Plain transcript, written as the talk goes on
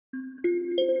Hey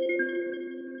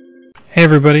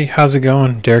everybody, how's it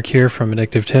going? Derek here from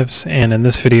Addictive Tips, and in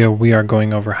this video we are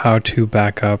going over how to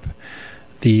back up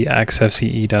the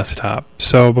XFCE desktop.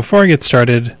 So before I get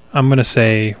started, I'm going to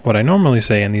say what I normally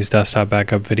say in these desktop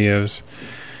backup videos,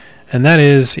 and that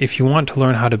is, if you want to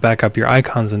learn how to back up your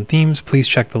icons and themes, please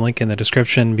check the link in the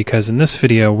description, because in this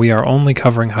video we are only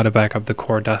covering how to back up the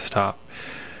core desktop.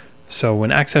 So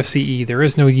in XFCE, there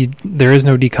is no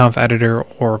deconf editor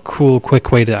or cool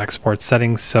quick way to export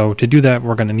settings. So to do that,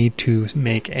 we're going to need to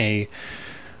make a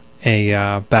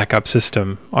backup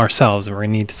system ourselves, and we're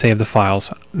going to need to save the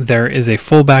files. There is a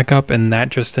full backup, and that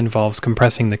just involves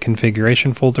compressing the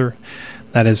configuration folder.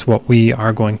 That is what we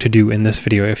are going to do in this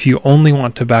video. If you only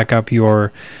want to back up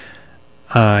your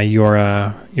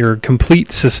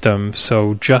complete system,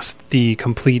 so just the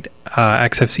complete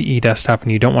XFCE desktop,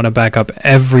 and you don't want to back up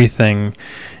everything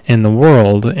in the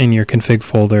world in your config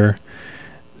folder,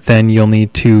 then you'll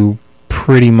need to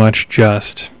pretty much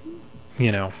just,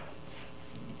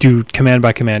 do command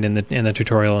by command in the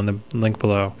tutorial in the link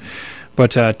below.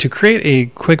 But to create a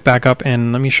quick backup,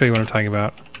 and let me show you what I'm talking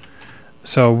about.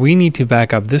 So we need to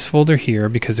back up this folder here,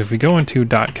 because if we go into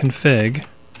 .config,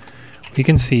 we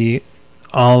can see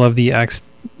all of the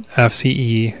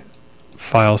XFCE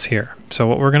files here. So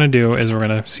what we're going to do is we're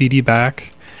going to cd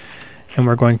back, and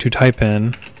we're going to type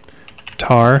in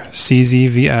tar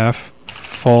czvf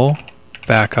full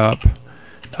backup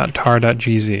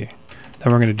 .tar.gz. Then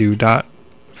we're going to do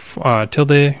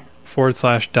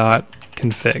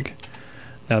 ~config.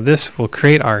 Now this will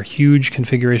create our huge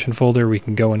configuration folder. We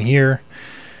can go in here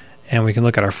and we can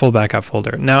look at our full backup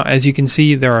folder. Now, as you can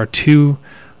see, there are two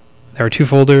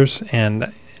folders,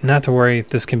 and not to worry,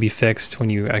 this can be fixed when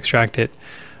you extract it,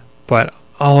 but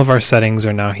all of our settings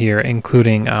are now here,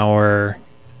 including our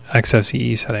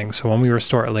XFCE settings. So when we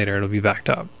restore it later, it'll be backed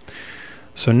up.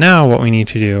 So now what we need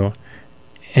to do,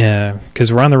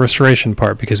 because we're on the restoration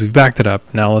part, because we've backed it up,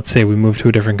 now let's say we move to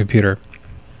a different computer.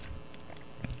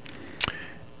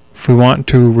 If we want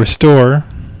to restore,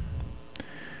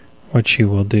 what you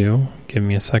will do, give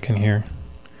me a second here,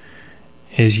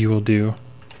 is you will do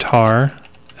tar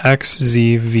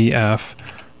xzvf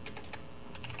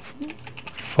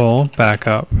full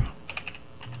backup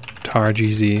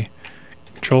tar.gz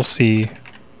Control-C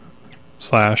 /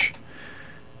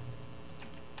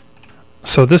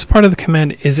 So this part of the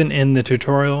command isn't in the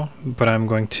tutorial, but I'm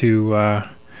going to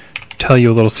tell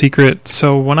you a little secret.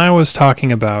 So when I was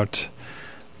talking about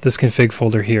this config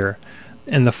folder here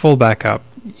in the full backup,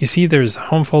 you see there's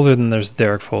home folder, then there's the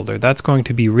Derek folder. That's going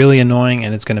to be really annoying,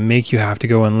 and it's going to make you have to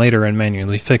go in later and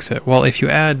manually fix it. Well, if you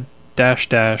add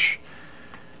 --strip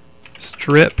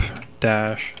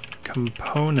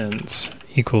components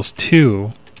equals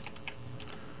 2,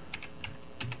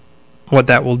 what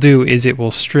that will do is it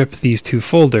will strip these two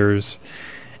folders,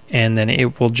 and then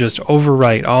it will just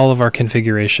overwrite all of our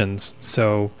configurations.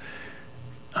 So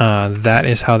that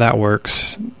is how that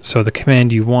works. So the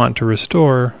command you want to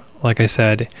restore, like I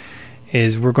said,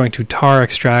 is we're going to tar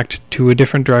extract to a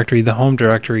different directory, the home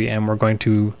directory, and we're going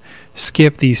to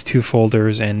skip these two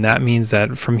folders, and that means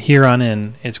that from here on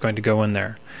in, it's going to go in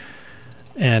there.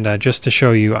 And just to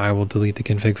show you, I will delete the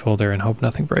config folder and hope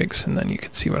nothing breaks, and then you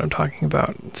can see what I'm talking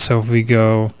about. So if we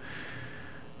go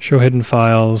show hidden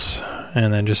files,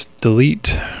 and then just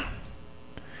delete,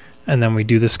 and then we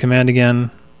do this command again,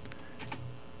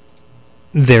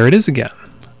 there it is again,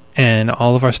 and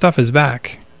all of our stuff is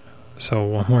back. So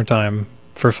one more time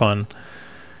for fun,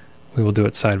 we will do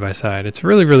it side by side. It's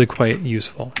really quite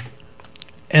useful.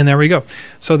 And there we go.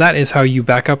 So that is how you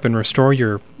back up and restore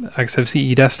your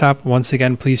XFCE desktop. Once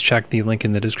again, please check the link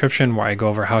in the description where I go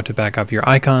over how to back up your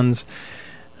icons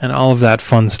and all of that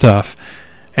fun stuff.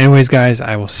 Anyways, guys,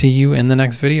 I will see you in the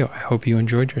next video. I hope you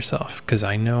enjoyed yourself, because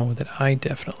I know that I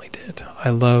definitely did. I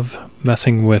love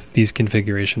messing with these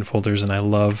configuration folders, and I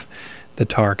love the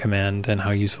tar command and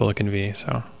how useful it can be.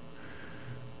 So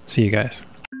see you guys.